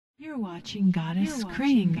You're watching Goddess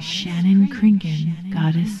Kringen, Shannon Kringen.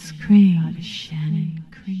 Goddess Kringen, Shannon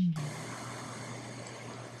Kringen.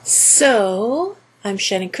 So, I'm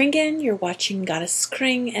Shannon Kringen, you're watching Goddess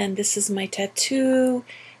Kring, and this is my tattoo,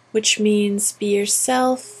 which means be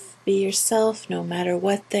yourself no matter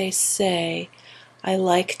what they say. I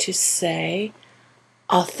like to say,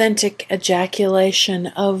 authentic ejaculation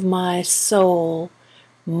of my soul,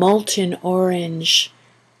 molten orange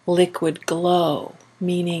liquid glow,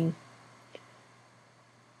 meaning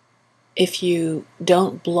if you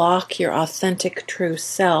don't block your authentic true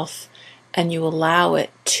self and you allow it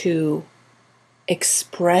to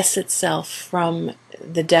express itself from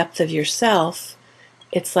the depth of yourself,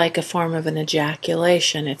 it's like a form of an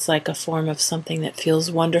ejaculation. It's like a form of something that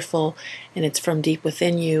feels wonderful, and it's from deep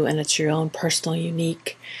within you, and it's your own personal,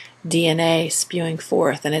 unique DNA spewing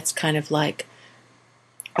forth, and it's kind of like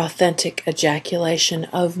authentic ejaculation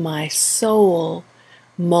of my soul,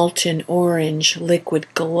 molten orange liquid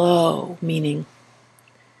glow, meaning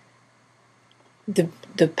the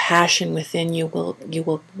passion within you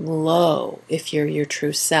will glow if you're your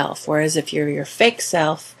true self. Whereas if you're your fake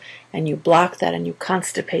self and you block that and you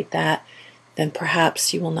constipate that, then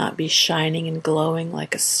perhaps you will not be shining and glowing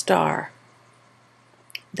like a star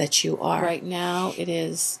that you are. Right now it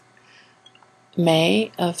is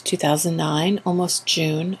May of 2009, almost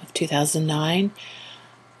June of 2009.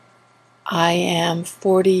 I am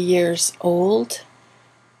 40 years old,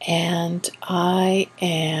 and I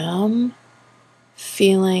am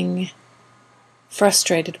feeling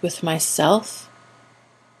frustrated with myself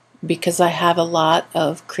because I have a lot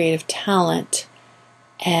of creative talent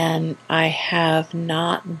and I have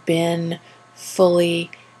not been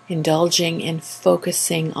fully indulging and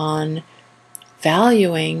focusing on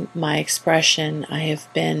valuing my expression. I have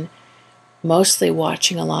been mostly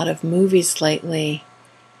watching a lot of movies lately,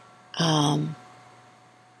 and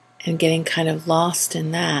getting kind of lost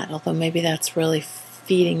in that, although maybe that's really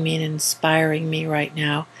feeding me and inspiring me right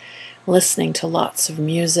now. Listening to lots of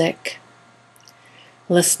music,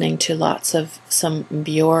 listening to lots of some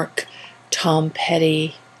Bjork, Tom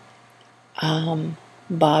Petty, Bob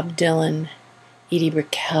Dylan, Edie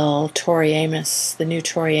Brickell, Tori Amos, the new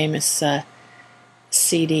Tori Amos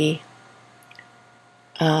CD,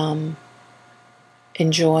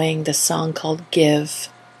 enjoying the song called Give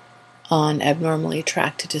on Abnormally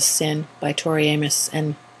Attracted to Sin by Tori Amos,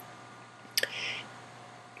 and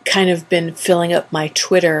kind of been filling up my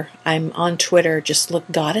Twitter. I'm on Twitter, just look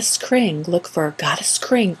Goddess Kring, look for Goddess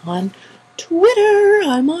Kring on Twitter.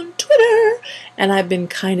 I'm on Twitter, and I've been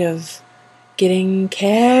kind of getting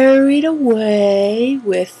carried away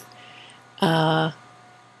with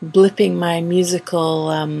blipping my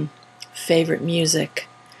musical favorite music.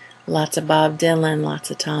 Lots of Bob Dylan,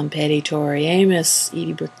 lots of Tom Petty, Tori Amos,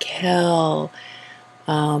 Edie Brickell,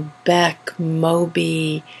 Beck,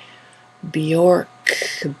 Moby, Bjork,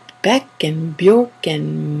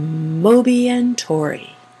 Moby and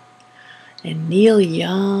Tori, and Neil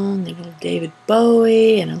Young, and a little David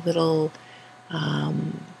Bowie, and a little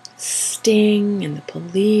Sting, and the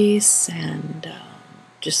Police, and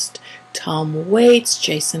just Tom Waits,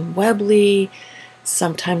 Jason Webley.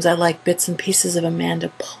 Sometimes I like bits and pieces of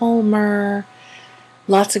Amanda Palmer.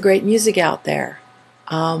 Lots of great music out there.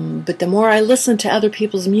 But the more I listen to other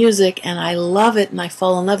people's music and I love it and I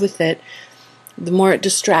fall in love with it, the more it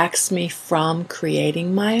distracts me from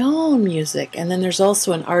creating my own music. And then there's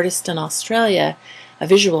also an artist in Australia, a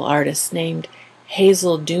visual artist named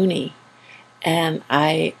Hazel Dooney. And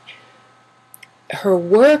her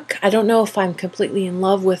work, I don't know if I'm completely in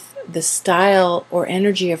love with the style or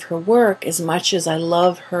energy of her work as much as I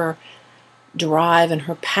love her drive and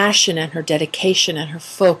her passion and her dedication and her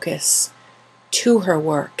focus to her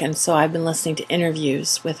work. And so I've been listening to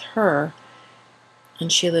interviews with her,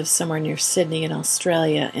 and she lives somewhere near Sydney in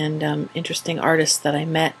Australia, and interesting artists that I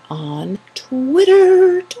met on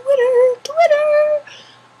Twitter.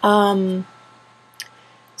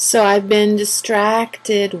 So I've been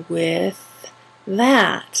distracted with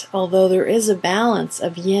that, although there is a balance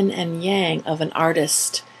of yin and yang of an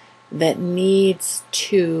artist that needs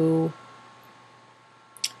to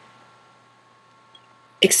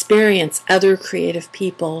experience other creative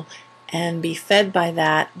people and be fed by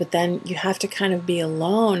that, but then you have to kind of be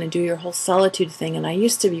alone and do your whole solitude thing. And I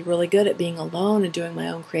used to be really good at being alone and doing my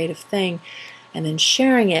own creative thing and then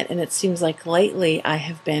sharing it, and it seems like lately I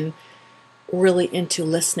have been really into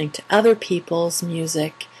listening to other people's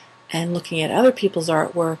music and looking at other people's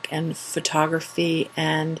artwork and photography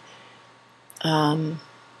and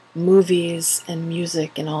movies and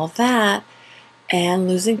music and all that, and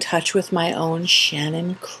losing touch with my own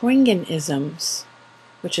Shannon Kringen-isms,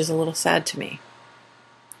 which is a little sad to me.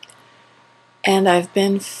 And I've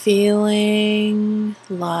been feeling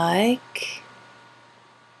like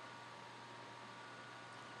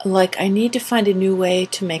I need to find a new way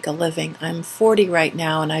to make a living. I'm 40 right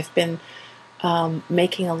now, and I've been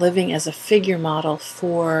making a living as a figure model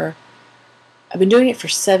I've been doing it for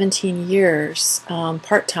 17 years,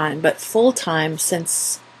 part-time, but full-time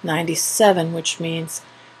since 97, which means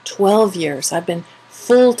 12 years. I've been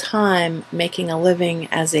full-time making a living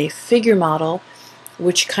as a figure model,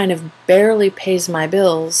 which kind of barely pays my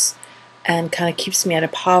bills and kind of keeps me at a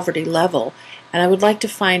poverty level. And I would like to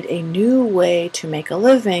find a new way to make a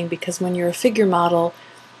living, because when you're a figure model,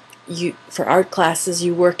 for art classes,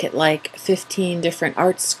 you work at like 15 different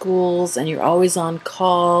art schools and you're always on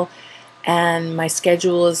call. And my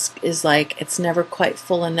schedule is like, it's never quite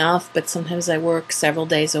full enough, but sometimes I work several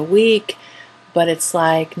days a week, but it's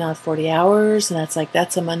like not 40 hours, and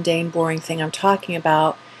that's a mundane, boring thing I'm talking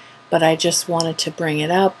about. But I just wanted to bring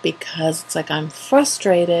it up because it's like I'm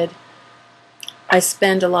frustrated. I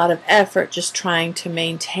spend a lot of effort just trying to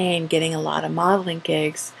maintain getting a lot of modeling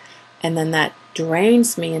gigs, and then that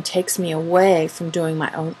drains me and takes me away from doing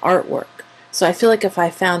my own artwork. So I feel like if I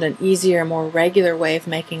found an easier, more regular way of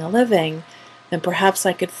making a living, then perhaps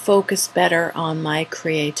I could focus better on my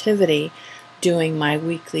creativity, doing my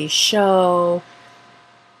weekly show,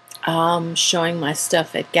 showing my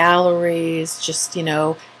stuff at galleries, just,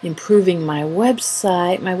 improving my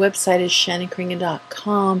website. My website is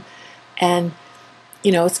shannonkringen.com, and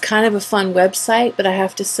it's kind of a fun website, but I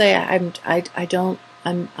have to say I'm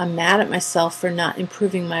mad at myself for not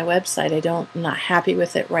improving my website. I'm not happy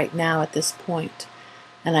with it right now at this point,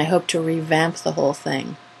 and I hope to revamp the whole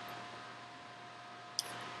thing.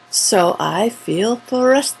 So I feel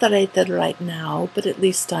frustrated right now, but at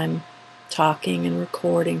least I'm talking and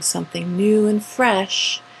recording something new and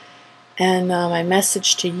fresh. And my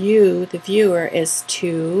message to you, the viewer, is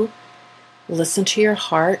to listen to your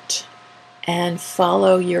heart and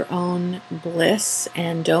follow your own bliss,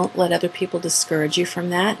 and don't let other people discourage you from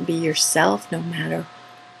that. Be yourself no matter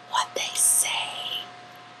what they say.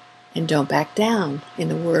 And don't back down. In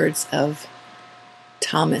the words of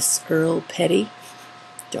Thomas Earl Petty,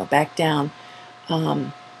 don't back down.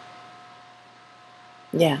 Be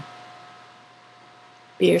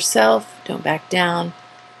yourself, don't back down.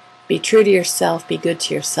 Be true to yourself, be good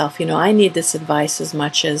to yourself. I need this advice as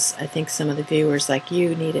much as I think some of the viewers like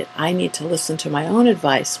you need it. I need to listen to my own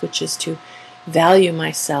advice, which is to value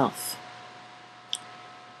myself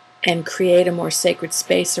and create a more sacred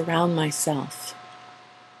space around myself.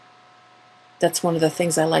 That's one of the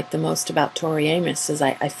things I like the most about Tori Amos, is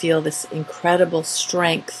I feel this incredible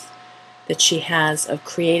strength that she has of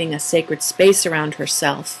creating a sacred space around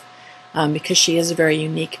herself, because she is a very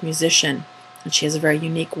unique musician. And she has a very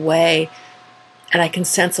unique way, and I can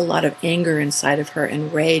sense a lot of anger inside of her,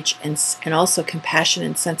 and rage, and also compassion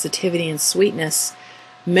and sensitivity and sweetness,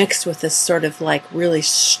 mixed with this sort of like really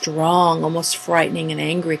strong, almost frightening and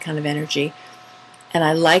angry kind of energy. And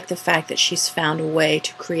I like the fact that she's found a way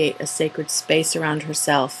to create a sacred space around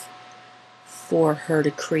herself for her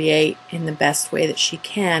to create in the best way that she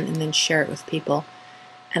can, and then share it with people.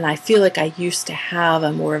 And I feel like I used to have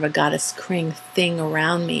a more of a Goddess Kringen thing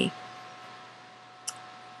around me,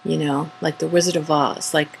 like the Wizard of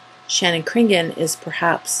Oz. Like Shannon Kringen is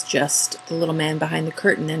perhaps just the little man behind the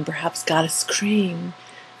curtain, and perhaps Goddess Kringen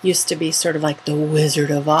used to be sort of like the Wizard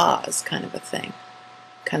of Oz kind of a thing.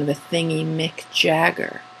 Kind of a thingy Mick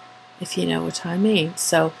Jagger, if you know what I mean.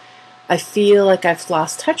 So I feel like I've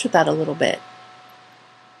lost touch with that a little bit.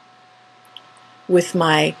 With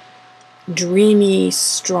my dreamy,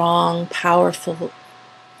 strong, powerful,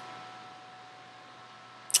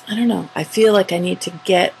 I don't know, I feel like I need to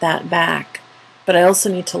get that back, but I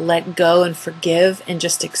also need to let go and forgive and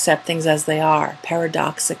just accept things as they are,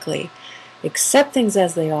 paradoxically. Accept things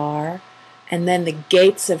as they are, and then the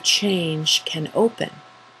gates of change can open.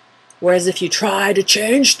 Whereas if you try to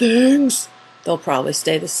change things, they'll probably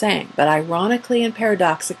stay the same. But ironically and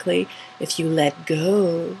paradoxically, if you let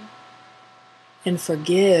go and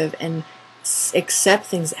forgive and accept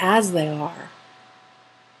things as they are,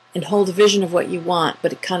 and hold a vision of what you want,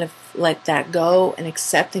 but kind of let that go and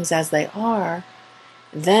accept things as they are,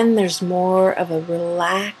 then there's more of a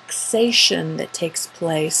relaxation that takes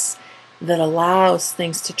place that allows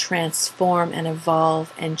things to transform and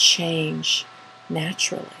evolve and change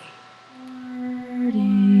naturally.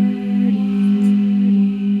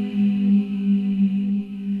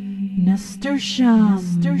 Nasturtium,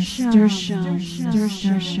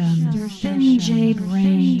 thin jade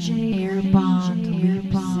rain, air bond,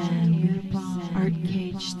 art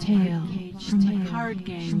cage tale from the card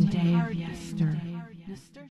game day of yester.